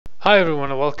Hi everyone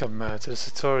and welcome to this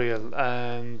tutorial,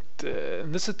 and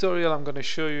in this tutorial I'm going to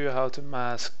show you how to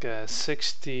mask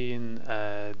 16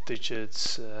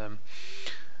 digits.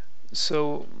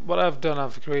 So what I've done,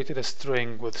 I've created a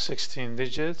string with 16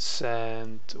 digits,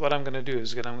 and what I'm going to do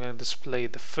is I'm going to display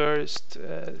the first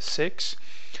 6,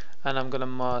 and I'm going to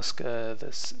mask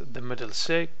the middle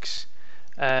 6,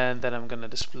 and then I'm going to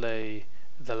display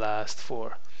the last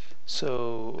 4.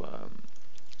 So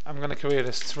I'm going to create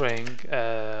a string,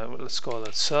 let's call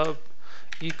it sub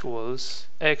equals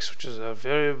x, which is our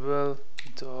variable,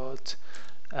 dot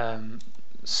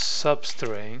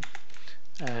substring,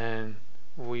 and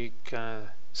we can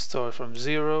start from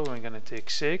 0. We're going to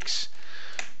take 6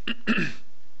 and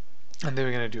then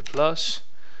we're going to do plus,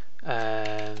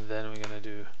 and then we're going to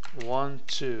do 1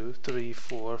 2 3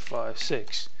 4 5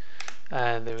 6,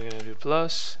 and then we're going to do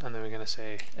plus, and then we're going to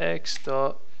say x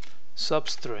dot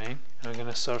substring, and we're going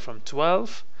to start from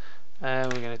 12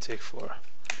 and we're going to take 4.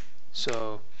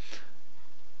 So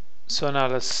now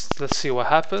let's see what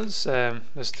happens.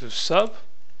 Let's do sub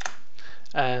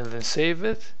and then save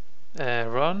it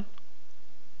and run,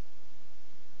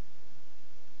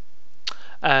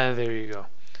 and there you go.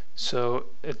 So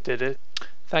it did it.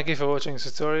 Thank you for watching this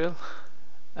tutorial.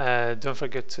 Don't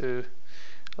forget to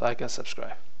like and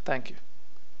subscribe. Thank you.